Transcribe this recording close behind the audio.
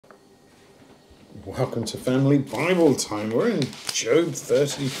Welcome to Family Bible Time. We're in Job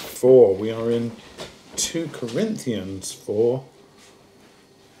 34. We are in 2 Corinthians 4.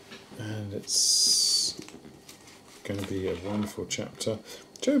 And it's going to be a wonderful chapter.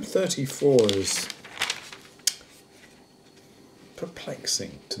 Job 34 is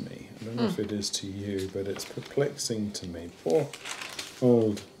perplexing to me. I don't know if it is to you, but it's perplexing to me. Poor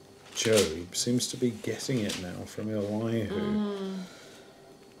old Job seems to be getting it now from Elihu.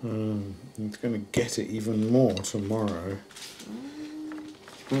 He's going to get it even more tomorrow.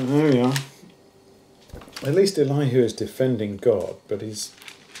 But there we are. At least Elihu is defending God, but he's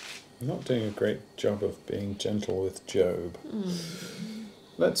not doing a great job of being gentle with Job.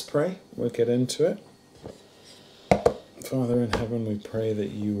 Let's pray. We'll get into it. Father in heaven, we pray that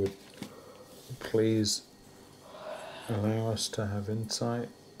you would please allow us to have insight.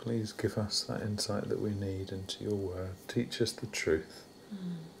 Please give us that insight that we need into your word. Teach us the truth.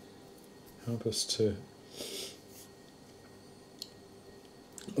 Help us to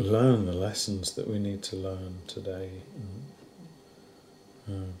learn the lessons that we need to learn today.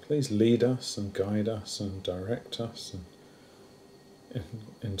 Please lead us and guide us and direct us and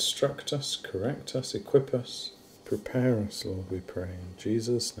instruct us, correct us, equip us, prepare us, Lord, we pray. In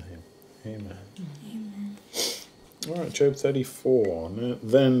Jesus' name, amen. Amen. All right, Job 34.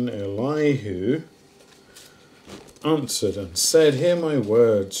 Then Elihu answered and said, Hear my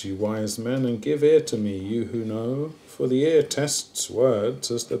words, you wise men, and give ear to me, you who know. For the ear tests words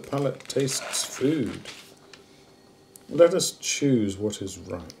as the palate tastes food. Let us choose what is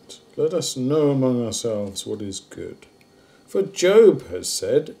right. Let us know among ourselves what is good. For Job has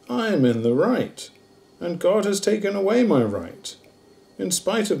said, I am in the right, and God has taken away my right. In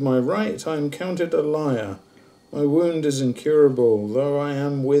spite of my right, I am counted a liar. My wound is incurable, though I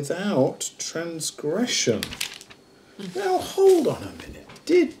am without transgression. Now, hold on a minute.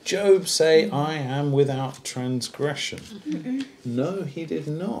 Did Job say, I am without transgression? No, he did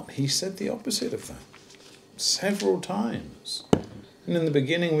not. He said the opposite of that several times. And in the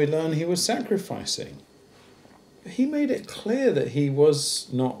beginning, we learn he was sacrificing. He made it clear that he was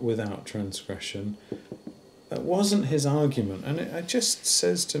not without transgression. That wasn't his argument. And it just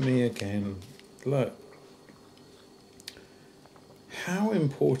says to me again, look, how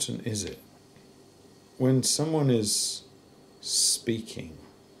important is it when someone is speaking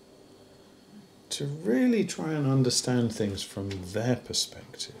to really try and understand things from their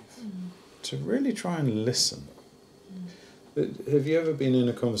perspective, to really try and listen? Have you ever been in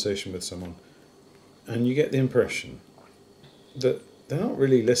a conversation with someone and you get the impression that they're not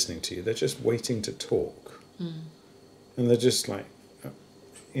really listening to you, they're just waiting to talk? And they're just like,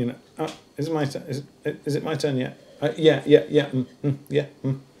 is it my turn? Is it my turn yet? Yeah.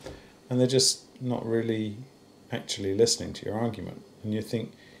 And they're just not really actually listening to your argument. And you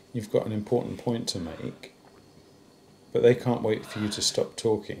think you've got an important point to make, but they can't wait for you to stop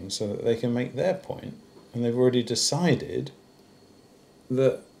talking so that they can make their point. And they've already decided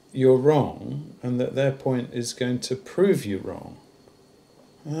that you're wrong and that their point is going to prove you wrong.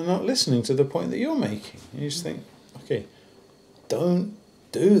 And they're not listening to the point that you're making. And you just think, okay, don't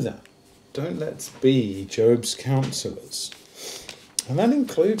do that. Don't let's be Job's counsellors. And that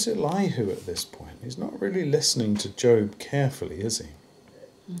includes Elihu at this point. He's not really listening to Job carefully, is he?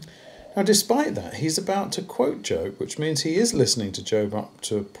 Now, despite that, he's about to quote Job, which means he is listening to Job up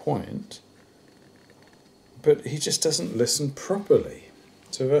to a point, but he just doesn't listen properly.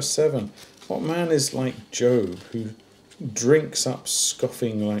 So verse 7, what man is like Job, who drinks up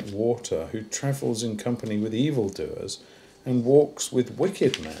scoffing like water, who travels in company with evildoers, and walks with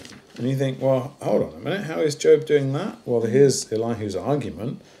wicked men? And you think, well, hold on a minute, how is Job doing that? Well, here's Elihu's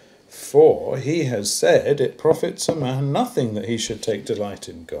argument. For he has said, it profits a man nothing that he should take delight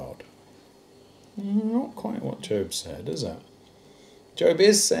in God. Not quite what Job said, is it? Job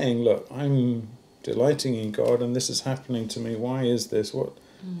is saying, look, I'm delighting in God and this is happening to me. Why is this?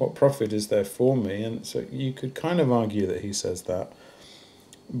 What profit is there for me? And so you could kind of argue that he says that,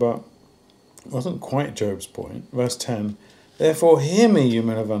 but it wasn't quite Job's point. Verse 10, therefore hear me, you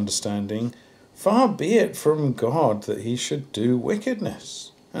men of understanding. Far be it from God that he should do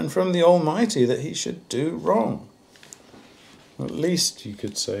wickedness, and from the Almighty that he should do wrong. At least you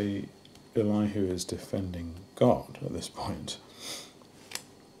could say Elihu is defending God at this point.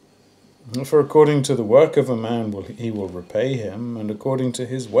 For according to the work of a man he will repay him, and according to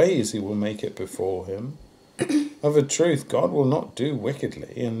his ways he will make it before him. Of a truth, God will not do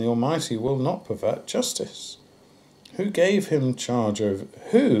wickedly, and the Almighty will not pervert justice. Who gave him charge over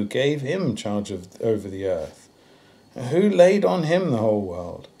the earth? Who laid on him the whole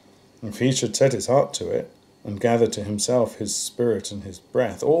world? If he should set his heart to it, and gather to himself his spirit and his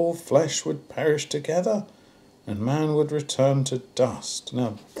breath, all flesh would perish together, and man would return to dust.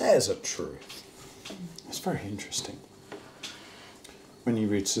 Now, there's a truth. It's very interesting. When you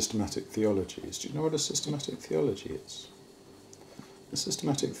read systematic theologies, do you know what a systematic theology is? A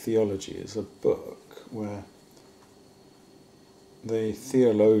systematic theology is a book where the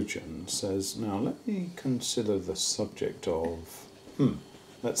theologian says, now let me consider the subject of,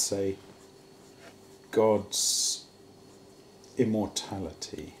 let's say, God's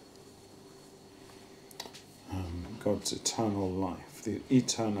immortality, God's eternal life, the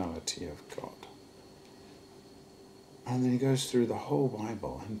eternality of God. And then he goes through the whole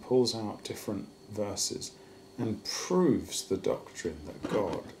Bible and pulls out different verses and proves the doctrine that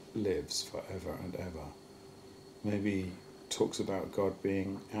God lives forever and ever. Maybe talks about God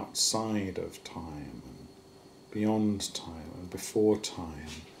being outside of time and beyond time and before time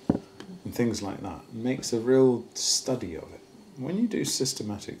and things like that. It makes a real study of it. When you do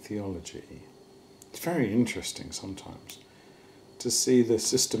systematic theology, it's very interesting sometimes to see the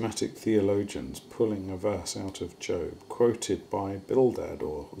systematic theologians pulling a verse out of Job, quoted by Bildad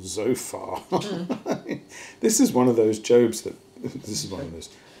or Zophar. This is one of those Jobs that this is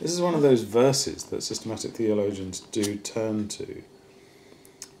one of those verses that systematic theologians do turn to.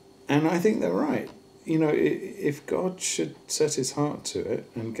 And I think they're right. You know, if God should set his heart to it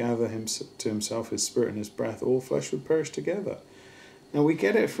and gather to himself his spirit and his breath, all flesh would perish together. Now we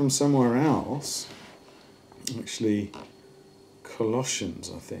get it from somewhere else. Actually,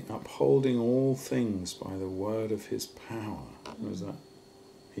 Colossians, I think, upholding all things by the word of his power. What is that?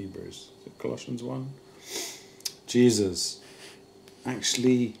 Hebrews. Is it Colossians 1? Jesus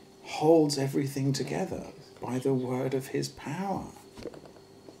actually holds everything together by the word of his power.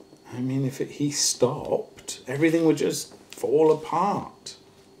 I mean, if he stopped, everything would just fall apart.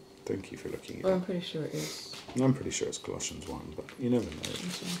 Thank you for looking at it. Well, I'm pretty sure it is. I'm pretty sure it's Colossians 1, but you never know.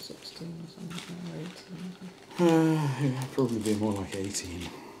 It's 16 or something, or 18. It'd probably be more like 18.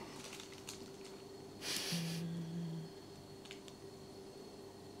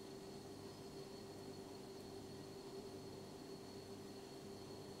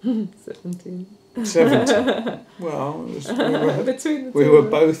 Mm. 17. 17. Well, it was, Between the two we were of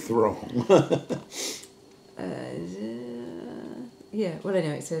us. both wrong. Yeah, well,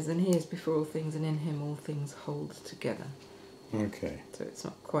 anyway, it says, and he is before all things, and in him all things hold together. Okay. So it's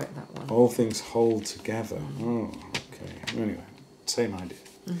not quite that one. All things hold together. Oh, okay. Anyway, same idea.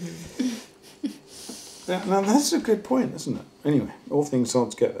 Now that's a good point, isn't it? Anyway, all things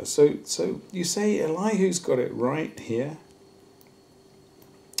hold together. So you say Elihu's got it right here,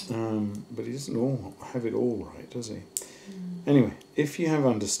 but he doesn't all have it all right, does he? Anyway, if you have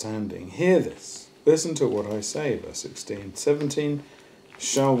understanding, hear this. Listen to what I say, verse 16. 17,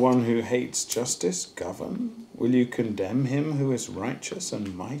 shall one who hates justice govern? Will you condemn him who is righteous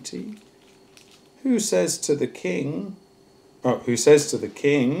and mighty? Who says to the king,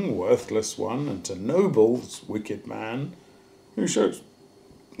 worthless one, and to nobles, wicked man, who shows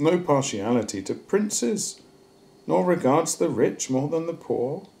no partiality to princes, nor regards the rich more than the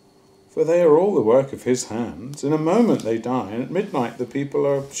poor? For they are all the work of his hands. In a moment they die, and at midnight the people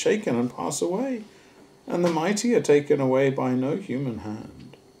are shaken and pass away, and the mighty are taken away by no human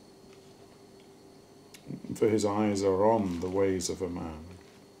hand. For his eyes are on the ways of a man,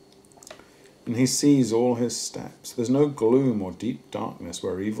 and he sees all his steps. There's no gloom or deep darkness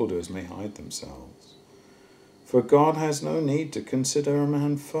where evildoers may hide themselves. For God has no need to consider a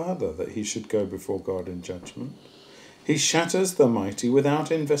man further, that he should go before God in judgment. He shatters the mighty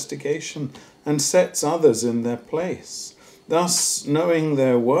without investigation, and sets others in their place. Thus, knowing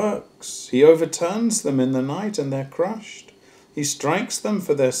their works, he overturns them in the night, and they're crushed. He strikes them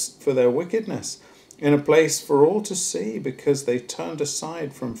for their wickedness, in a place for all to see, because they turned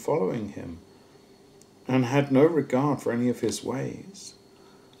aside from following him, and had no regard for any of his ways.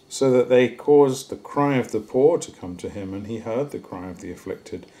 So that they caused the cry of the poor to come to him, and he heard the cry of the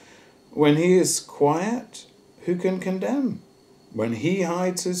afflicted. When he is quiet, who can condemn? When he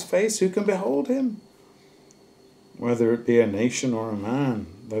hides his face, who can behold him? Whether it be a nation or a man,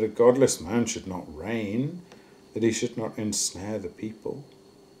 that a godless man should not reign, that he should not ensnare the people.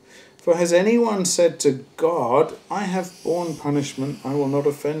 For has anyone said to God, I have borne punishment, I will not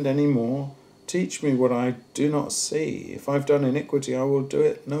offend any more. Teach me what I do not see. If I've done iniquity, I will do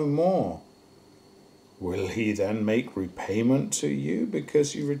it no more. Will he then make repayment to you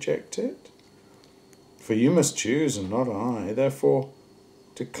because you reject it? For you must choose and not I. Therefore,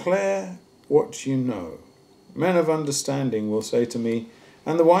 declare what you know. Men of understanding will say to me,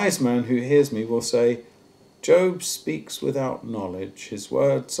 and the wise man who hears me will say, Job speaks without knowledge, his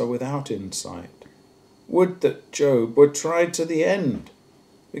words are without insight. Would that Job were tried to the end,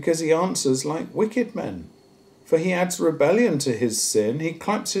 because he answers like wicked men. For he adds rebellion to his sin, he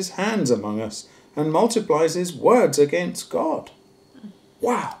claps his hands among us, and multiplies his words against God.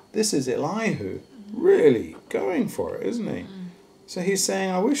 Wow, this is Elihu really going for it, isn't he? So he's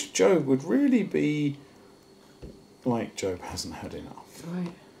saying, I wish Job would really be like Job hasn't had enough.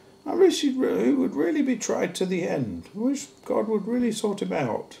 Right. I wish he would really be tried to the end. I wish God would really sort him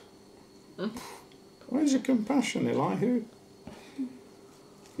out. Where's your compassion, Elihu?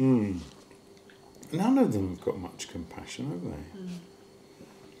 None of them have got much compassion, have they?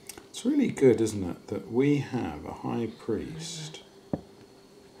 It's really good, isn't it, that we have a high priest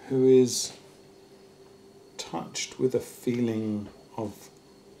who is touched with a feeling of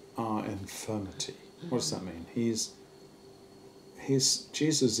our infirmity. What does that mean?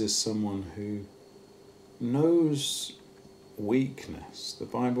 Jesus is someone who knows weakness. The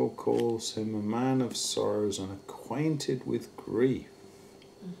Bible calls him a man of sorrows and acquainted with grief.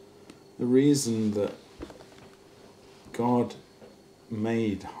 The reason that God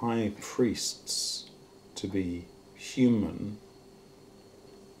made high priests to be human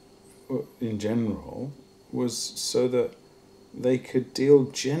in general was so that they could deal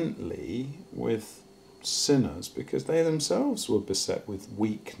gently with sinners, because they themselves were beset with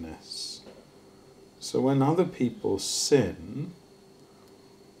weakness. So when other people sin,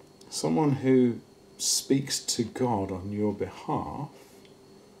 someone who speaks to God on your behalf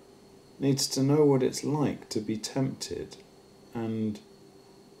needs to know what it's like to be tempted and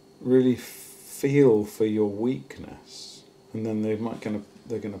really feel for your weakness, and then they're going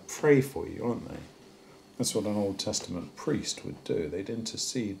to pray for you, aren't they? That's what an Old Testament priest would do. They'd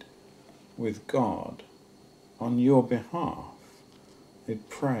intercede with God on your behalf. They'd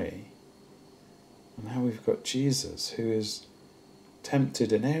pray. And now we've got Jesus, who is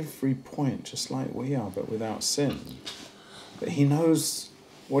tempted in every point, just like we are, but without sin. But he knows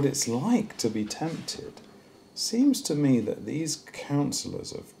what it's like to be tempted. Seems to me that these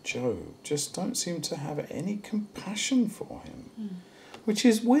counselors of Job just don't seem to have any compassion for him. Which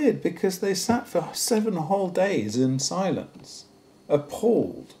is weird, because they sat for 7 whole days in silence,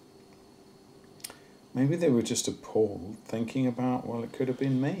 appalled. Maybe they were just appalled, thinking about, well, it could have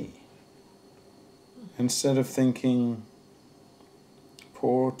been me. Instead of thinking,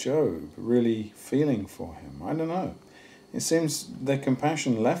 poor Job, really feeling for him. I don't know. It seems their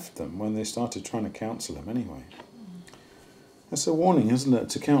compassion left them when they started trying to counsel him anyway. That's a warning, isn't it,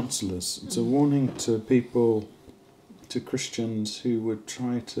 to counsellors? It's a warning to people, to Christians who would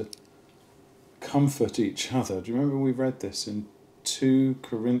try to comfort each other. Do you remember we read this in 2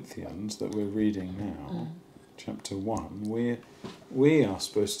 Corinthians that we're reading now, chapter 1? We are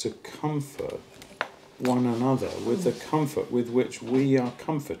supposed to comfort one another with the comfort with which we are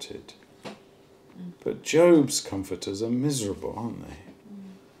comforted. But Job's comforters are miserable, aren't they?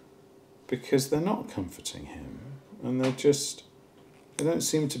 Because they're not comforting him, and they don't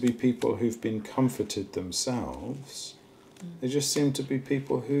seem to be people who've been comforted themselves. They just seem to be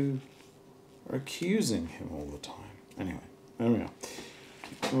people who are accusing him all the time. Anyway, there we are.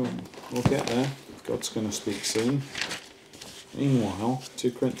 We'll get there. God's going to speak soon. Meanwhile,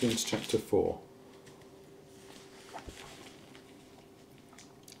 2 Corinthians chapter 4.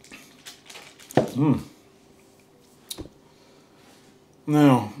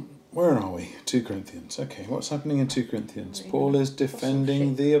 Now, where are we? 2 Corinthians. Okay, what's happening in 2 Corinthians? Paul is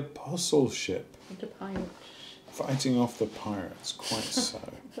defending the apostleship. The pirates. Fighting off the pirates, quite so.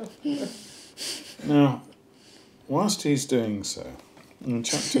 Now, whilst he's doing so, in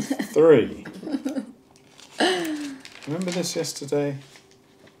chapter 3, remember this yesterday?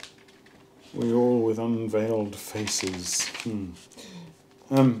 We all with unveiled faces.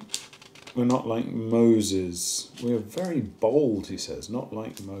 We're not like Moses. We are very bold, he says, not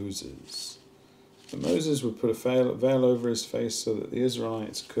like Moses. So Moses would put a veil over his face so that the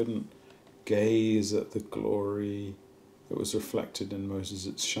Israelites couldn't gaze at the glory that was reflected in Moses.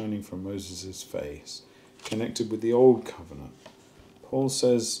 It's shining from Moses' face, connected with the old covenant. Paul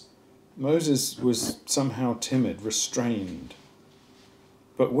says Moses was somehow timid, restrained.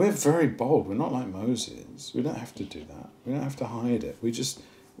 But we're very bold. We're not like Moses. We don't have to do that. We don't have to hide it.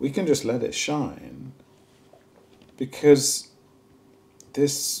 We can just let it shine, because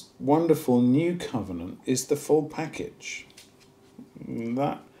this wonderful new covenant is the full package.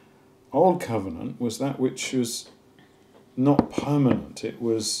 That old covenant was that which was not permanent. It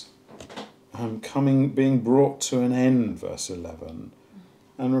was being brought to an end, verse 11,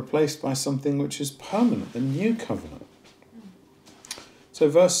 and replaced by something which is permanent, the new covenant. So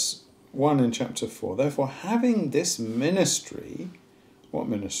verse 1 in chapter 4, therefore having this ministry. What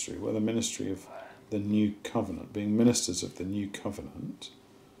ministry? Well, the ministry of the new covenant, being ministers of the new covenant,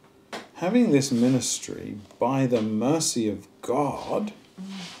 having this ministry by the mercy of God,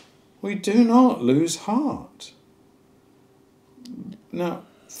 we do not lose heart. Now,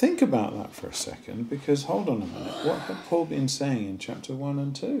 think about that for a second, because hold on a minute. What had Paul been saying in chapter 1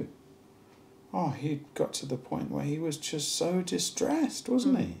 and 2? Oh, he got to the point where he was just so distressed,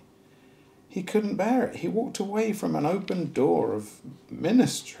 wasn't he? He couldn't bear it. He walked away from an open door of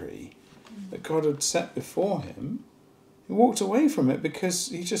ministry that God had set before him. He walked away from it because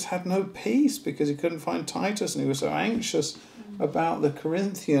he just had no peace, because he couldn't find Titus, and he was so anxious about the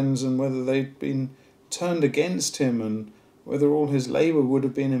Corinthians and whether they'd been turned against him and whether all his labour would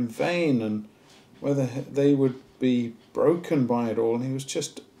have been in vain and whether they would be broken by it all. And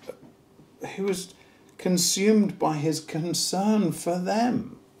he was consumed by his concern for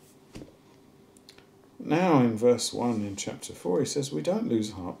them. Now in verse 1 in chapter 4 he says we don't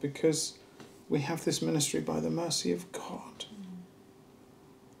lose heart because we have this ministry by the mercy of God.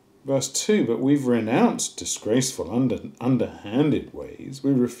 Verse 2, but we've renounced disgraceful, underhanded ways.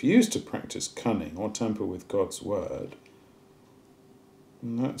 We refuse to practice cunning or tamper with God's word.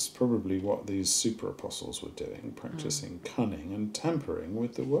 And that's probably what these super apostles were doing, practicing cunning and tampering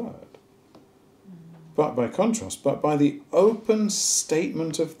with the word. But by contrast, but by the open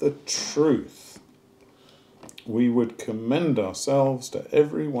statement of the truth, we would commend ourselves to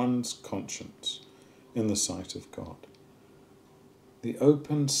everyone's conscience in the sight of God. The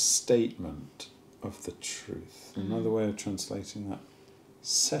open statement of the truth. Another way of translating that,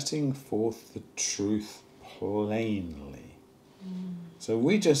 setting forth the truth plainly. So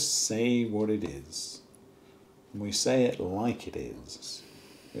we just say what it is. And we say it like it is.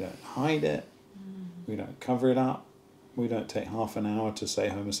 We don't hide it. We don't cover it up. We don't take half an hour to say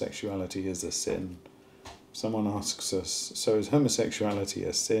homosexuality is a sin. Someone asks us, so is homosexuality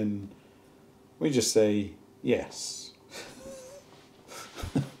a sin? We just say, yes.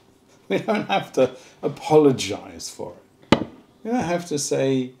 We don't have to apologise for it. We don't have to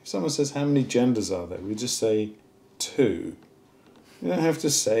say, if someone says, how many genders are there? We just say, 2. You don't have to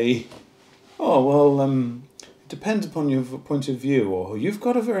say, oh, well, it depends upon your point of view, or you've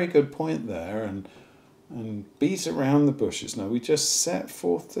got a very good point there, and beat around the bushes. No, we just set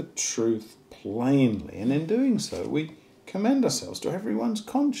forth the truth plainly, and in doing so we commend ourselves to everyone's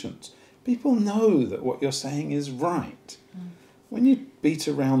conscience. People know that what you're saying is right. When you beat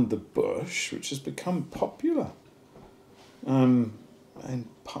around the bush, which has become popular, and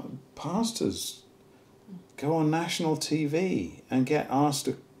pastors go on national TV and get asked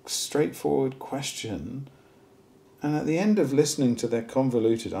a straightforward question, and at the end of listening to their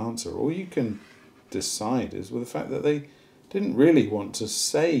convoluted answer, all you can decide is with the fact that they didn't really want to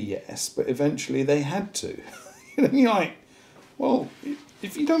say yes, but eventually they had to. You're like, well,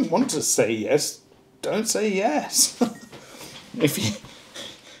 if you don't want to say yes, don't say yes.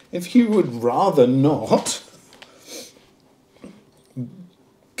 If you would rather not,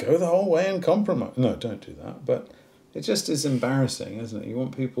 go the whole way and compromise. No, don't do that. But it just is embarrassing, isn't it? You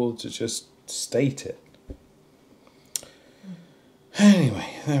want people to just state it. Anyway,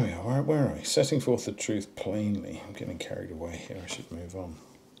 there we are. Where are we? Setting forth the truth plainly. I'm getting carried away here. I should move on.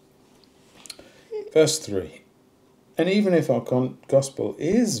 Verse 3. And even if our gospel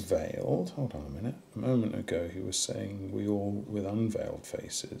is veiled, hold on a minute. A moment ago he was saying we all with unveiled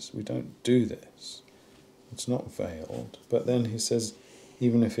faces. We don't do this. It's not veiled. But then he says,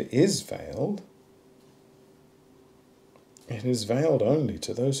 even if it is veiled, it is veiled only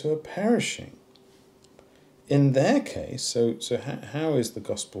to those who are perishing. In their case, so how is the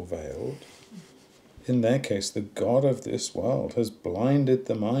gospel veiled? In their case, the God of this world has blinded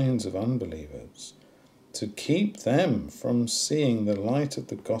the minds of unbelievers to keep them from seeing the light of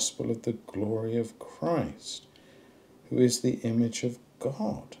the gospel of the glory of Christ, who is the image of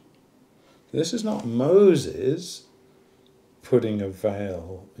God. This is not Moses putting a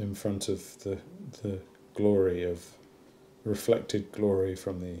veil in front of the glory of reflected glory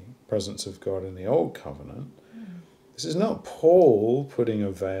from the presence of God in the Old Covenant. This is not Paul putting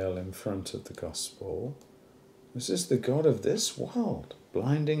a veil in front of the gospel. This is the God of this world,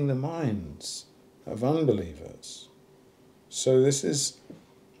 blinding the minds of unbelievers. So that's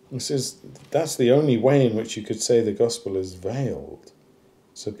the only way in which you could say the gospel is veiled,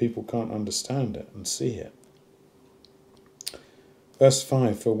 so people can't understand it and see it. Verse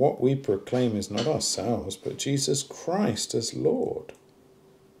 5, for what we proclaim is not ourselves, but Jesus Christ as Lord,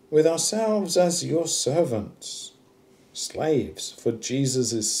 with ourselves as your servants, slaves for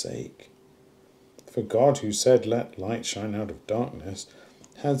Jesus' sake. For God, who said, let light shine out of darkness,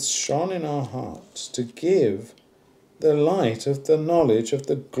 has shone in our hearts to give the light of the knowledge of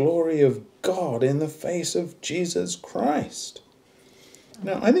the glory of God in the face of Jesus Christ.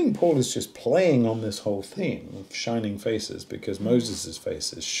 Now, I think Paul is just playing on this whole theme of shining faces because Moses'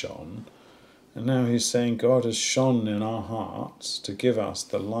 face is shone. And now he's saying God has shone in our hearts to give us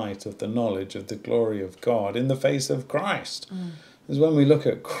the light of the knowledge of the glory of God in the face of Christ. Because when we look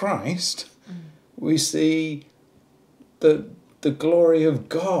at Christ, we see the glory of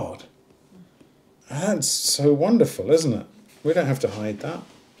God. That's so wonderful, isn't it? We don't have to hide that.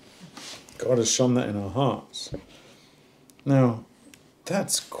 God has shone that in our hearts. Now,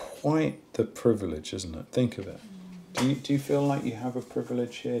 that's quite the privilege, isn't it? Think of it. Do you feel like you have a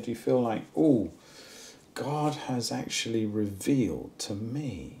privilege here? Do you feel like, oh, God has actually revealed to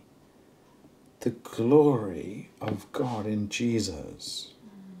me the glory of God in Jesus?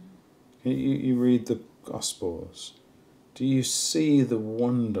 You read the Gospels. Do you see the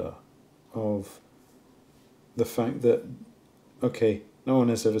wonder of the fact that, okay, no one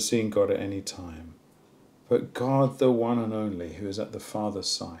has ever seen God at any time, but God, the one and only, who is at the Father's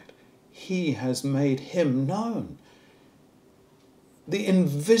side, he has made him known. The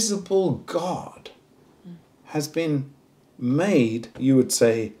invisible God has been made, you would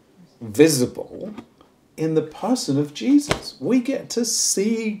say, visible in the person of Jesus. We get to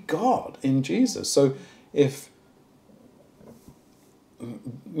see God in Jesus. So if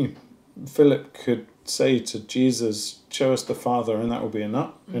Philip could say to Jesus, show us the Father and that will be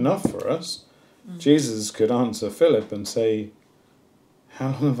enough for us, Jesus could answer Philip and say,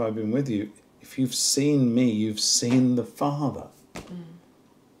 how long have I been with you? If you've seen me, you've seen the Father.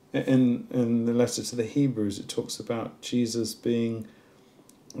 In the letter to the Hebrews, it talks about Jesus being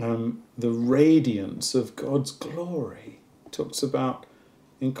the radiance of God's glory. It talks about,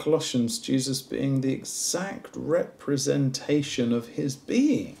 in Colossians, Jesus being the exact representation of his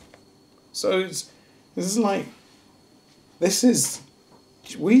being. So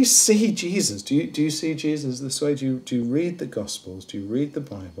we see Jesus. Do you see Jesus this way? Do you read the Gospels? Do you read the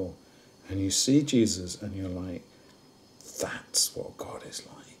Bible? And you see Jesus and you're like, that's what God is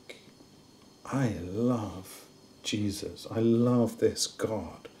like. I love Jesus. I love this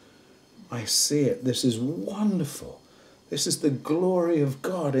God. I see it. This is wonderful. This is the glory of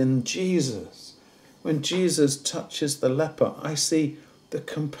God in Jesus. When Jesus touches the leper, I see the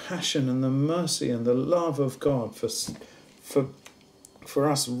compassion and the mercy and the love of God for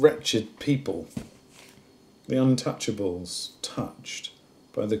us wretched people, the untouchables, touched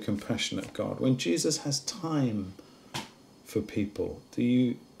by the compassionate God. When Jesus has time for people, do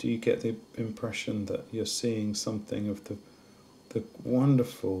you get the impression that you're seeing something of the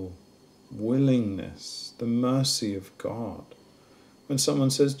wonderful willingness, the mercy of God? When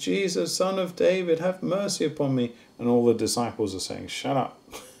someone says, Jesus, Son of David, have mercy upon me, and all the disciples are saying, shut up,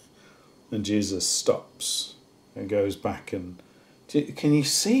 and Jesus stops and goes back, and can you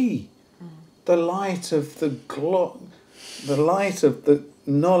see the light of the light of the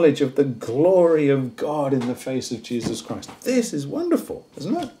knowledge of the glory of God in the face of Jesus Christ? This is wonderful,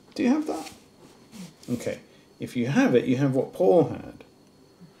 isn't it? Do you have that? Okay, if you have it, you have what Paul had.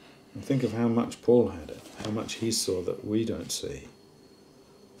 And think of how much Paul had it, how much he saw that we don't see.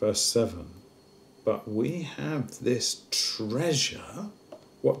 Verse 7, but we have this treasure.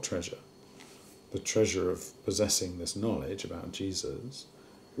 What treasure? The treasure of possessing this knowledge about Jesus.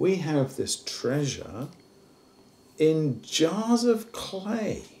 We have this treasure in jars of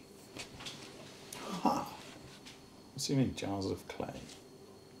clay. Ha! What do you mean, jars of clay?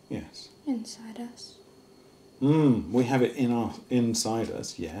 Yes. Inside us. We have it inside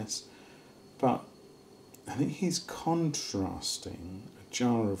us, yes. But I think he's contrasting a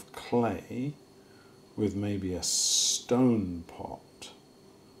jar of clay with maybe a stone pot.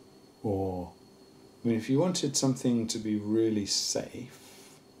 Or, I mean, if you wanted something to be really safe,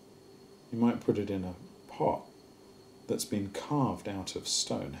 you might put it in a pot that's been carved out of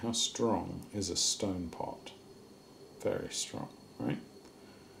stone. How strong is a stone pot? Very strong, right?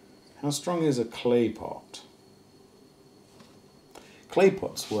 How strong is a clay pot? Clay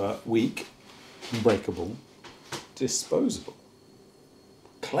pots were weak, unbreakable, disposable.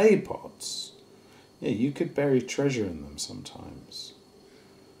 Clay pots, yeah, you could bury treasure in them sometimes.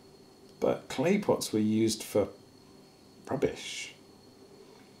 But clay pots were used for rubbish.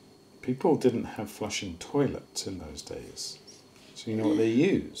 People didn't have flushing toilets in those days. So you know what they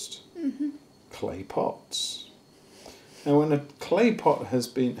used? Clay pots. Now when a clay pot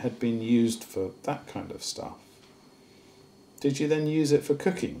had been used for that kind of stuff, did you then use it for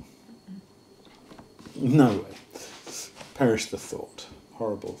cooking? No way. Perish the thought.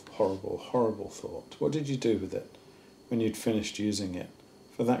 Horrible, horrible, horrible thought. What did you do with it when you'd finished using it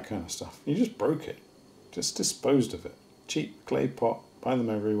for that kind of stuff? You just broke it. Just disposed of it. Cheap clay pot, buy them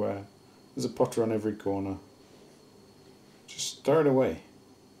everywhere. There's a potter on every corner. Just throw it away.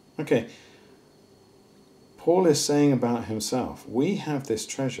 Okay. Paul is saying about himself, we have this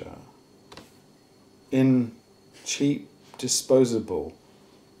treasure in cheap, disposable,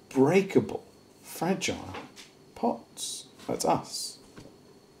 breakable, fragile pots. That's us.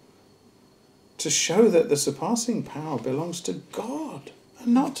 To show that the surpassing power belongs to God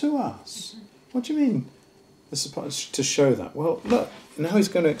and not to us. What do you mean? To show that? Well, look, now he's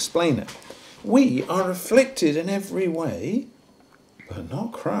going to explain it. We are afflicted in every way, but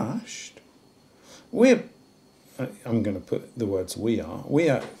not crushed. I'm going to put the words we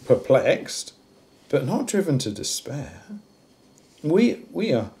are perplexed, but not driven to despair.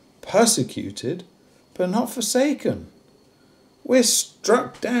 We are persecuted, but not forsaken. We're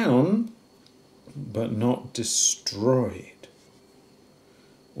struck down, but not destroyed.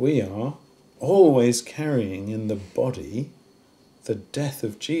 We are always carrying in the body the death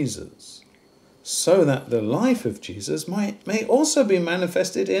of Jesus, so that the life of Jesus may also be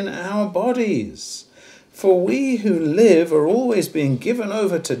manifested in our bodies. For we who live are always being given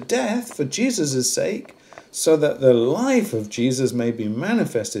over to death for Jesus' sake, so that the life of Jesus may be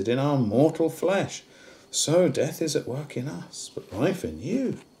manifested in our mortal flesh. So death is at work in us, but life in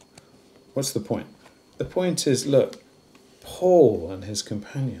you. What's the point? The point is, look, Paul and his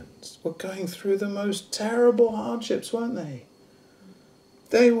companions were going through the most terrible hardships, weren't they?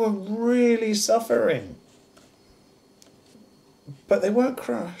 They were really suffering. But they weren't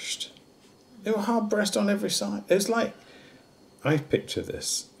crushed. They were hard-pressed on every side. It was like, I picture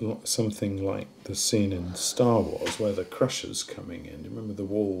this, something like the scene in Star Wars where the Crusher's coming in. You remember the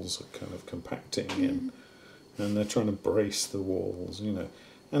walls are kind of compacting in, and they're trying to brace the walls, you know.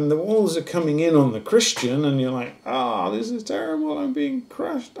 And the walls are coming in on the Christian, and you're like, this is terrible, I'm being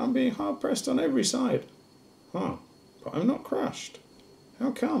crushed, I'm being hard-pressed on every side. But I'm not crushed. How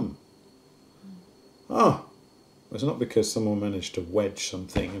come? It's not because someone managed to wedge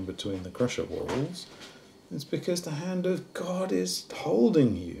something in between the crusher walls. It's because the hand of God is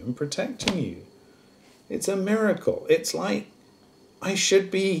holding you and protecting you. It's a miracle. It's like, I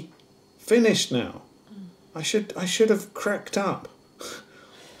should be finished now. I should have cracked up.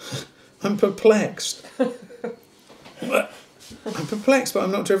 I'm perplexed. I'm perplexed, but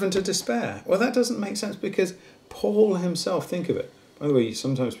I'm not driven to despair. Well, that doesn't make sense because Paul himself, think of it. By the way,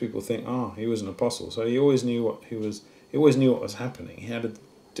 sometimes people think, he was an apostle, so he always knew what was happening. He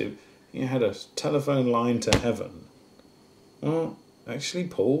had a telephone line to heaven. Well, actually,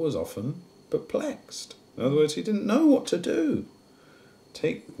 Paul was often perplexed. In other words, he didn't know what to do.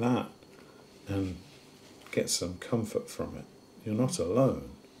 Take that and get some comfort from it. You're not alone,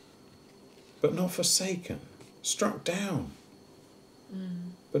 but not forsaken, struck down,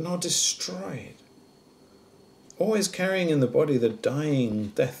 but not destroyed. Always carrying in the body the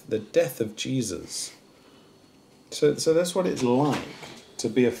death of Jesus. So that's what it's like to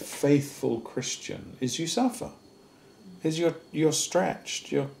be a faithful Christian. Is you suffer, is you're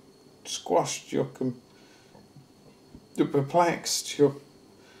stretched, you're squashed, you're perplexed, you're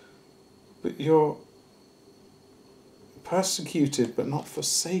persecuted but not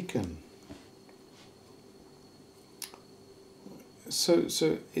forsaken. So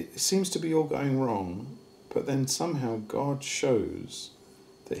it seems to be all going wrong. But then somehow God shows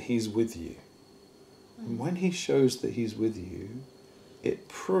that he's with you. And when he shows that he's with you, it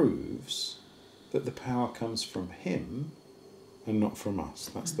proves that the power comes from him and not from us.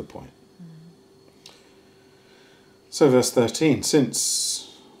 That's the point. So verse 13,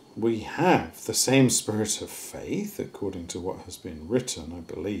 since we have the same spirit of faith, according to what has been written, I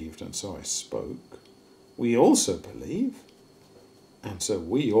believed, and so I spoke, we also believe, and so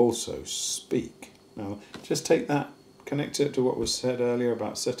we also speak. Now, just take that, connect it to what was said earlier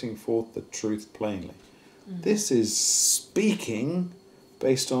about setting forth the truth plainly. This is speaking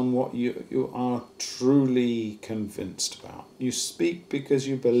based on what you are truly convinced about. You speak because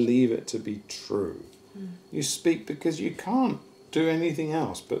you believe it to be true. You speak because you can't do anything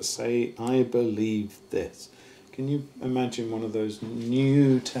else but say, I believe this. Can you imagine one of those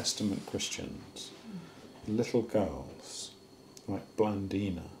New Testament Christians, little girls like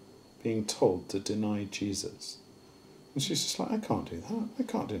Blandina, being told to deny Jesus? And she's just like, I can't do that. I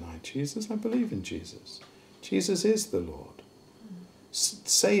can't deny Jesus. I believe in Jesus. Jesus is the Lord.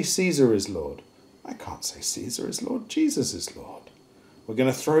 Say Caesar is Lord. I can't say Caesar is Lord. Jesus is Lord. We're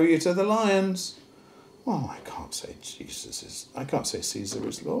going to throw you to the lions. Well, I can't say Caesar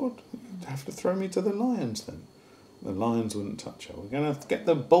is Lord. You'd have to throw me to the lions then. The lions wouldn't touch her. We're going to get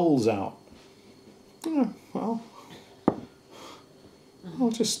the bulls out. Well, I'll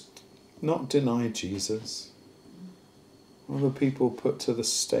just not deny Jesus? Other people put to the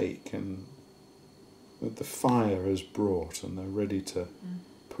stake and with the fire is brought and they're ready to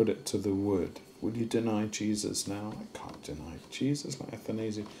put it to the wood. Will you deny Jesus now? I can't deny Jesus, like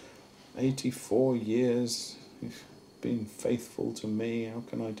Athanasius. 84 years, he's been faithful to me, how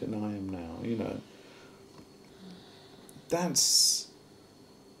can I deny him now? You know, that's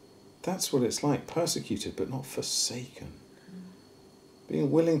what it's like, persecuted but not forsaken. Being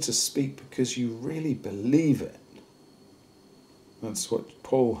willing to speak because you really believe it. That's what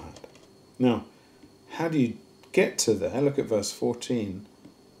Paul had. Now, how do you get to there? Look at verse 14.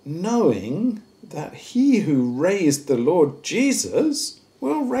 Knowing that he who raised the Lord Jesus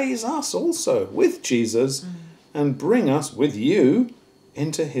will raise us also with Jesus and bring us with you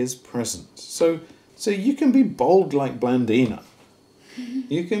into his presence. So you can be bold like Blandina.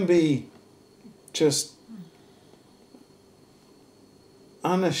 You can be just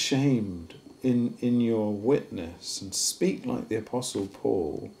unashamed in your witness and speak like the Apostle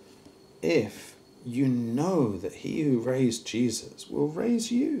Paul if you know that he who raised Jesus will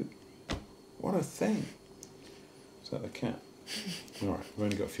raise you. What a thing. Is that the cat? All right, we've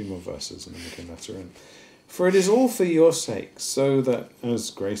only got a few more verses and then we can let her in. For it is all for your sake, so that as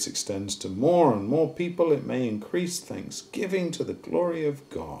grace extends to more and more people, it may increase thanksgiving to the glory of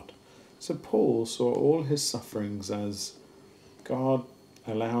God. So Paul saw all his sufferings as God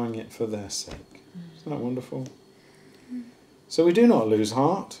allowing it for their sake. Isn't that wonderful? So we do not lose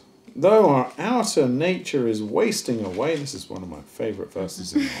heart. Though our outer nature is wasting away, this is one of my favourite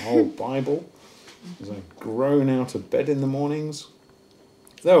verses in the whole Bible, as I groan out of bed in the mornings.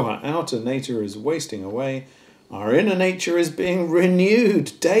 Though our outer nature is wasting away, our inner nature is being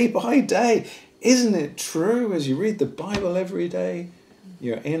renewed day by day. Isn't it true? As you read the Bible every day,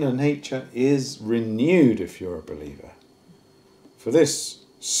 your inner nature is renewed if you're a believer. For this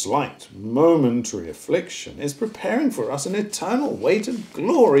slight momentary affliction is preparing for us an eternal weight of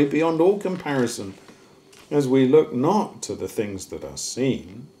glory beyond all comparison, as we look not to the things that are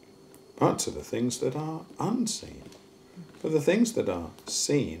seen, but to the things that are unseen. For the things that are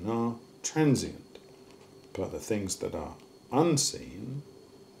seen are transient, but the things that are unseen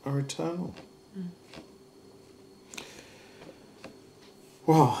are eternal.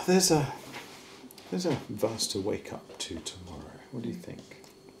 Well, there's a verse to wake up to tomorrow. What do you think?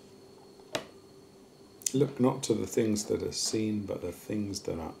 Look not to the things that are seen, but the things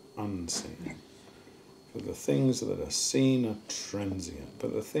that are unseen. For the things that are seen are transient,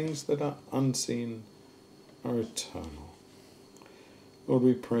 but the things that are unseen are eternal. Lord,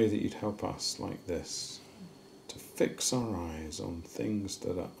 we pray that you'd help us like this, to fix our eyes on things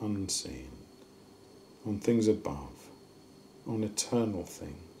that are unseen, on things above, on eternal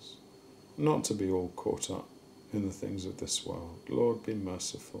things, not to be all caught up in the things of this world. Lord, be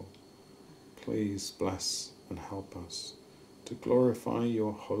merciful. Please bless and help us to glorify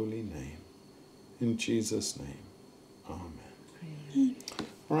your holy name. In Jesus' name, amen.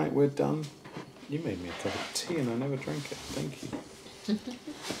 All right, we're done. You made me a cup of tea and I never drank it. Thank you.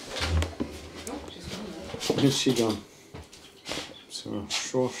 Where's she gone? So I'm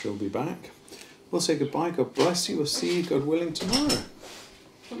sure she'll be back. We'll say goodbye. God bless you. We'll see you, God willing, tomorrow.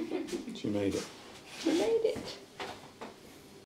 She made it. We made it.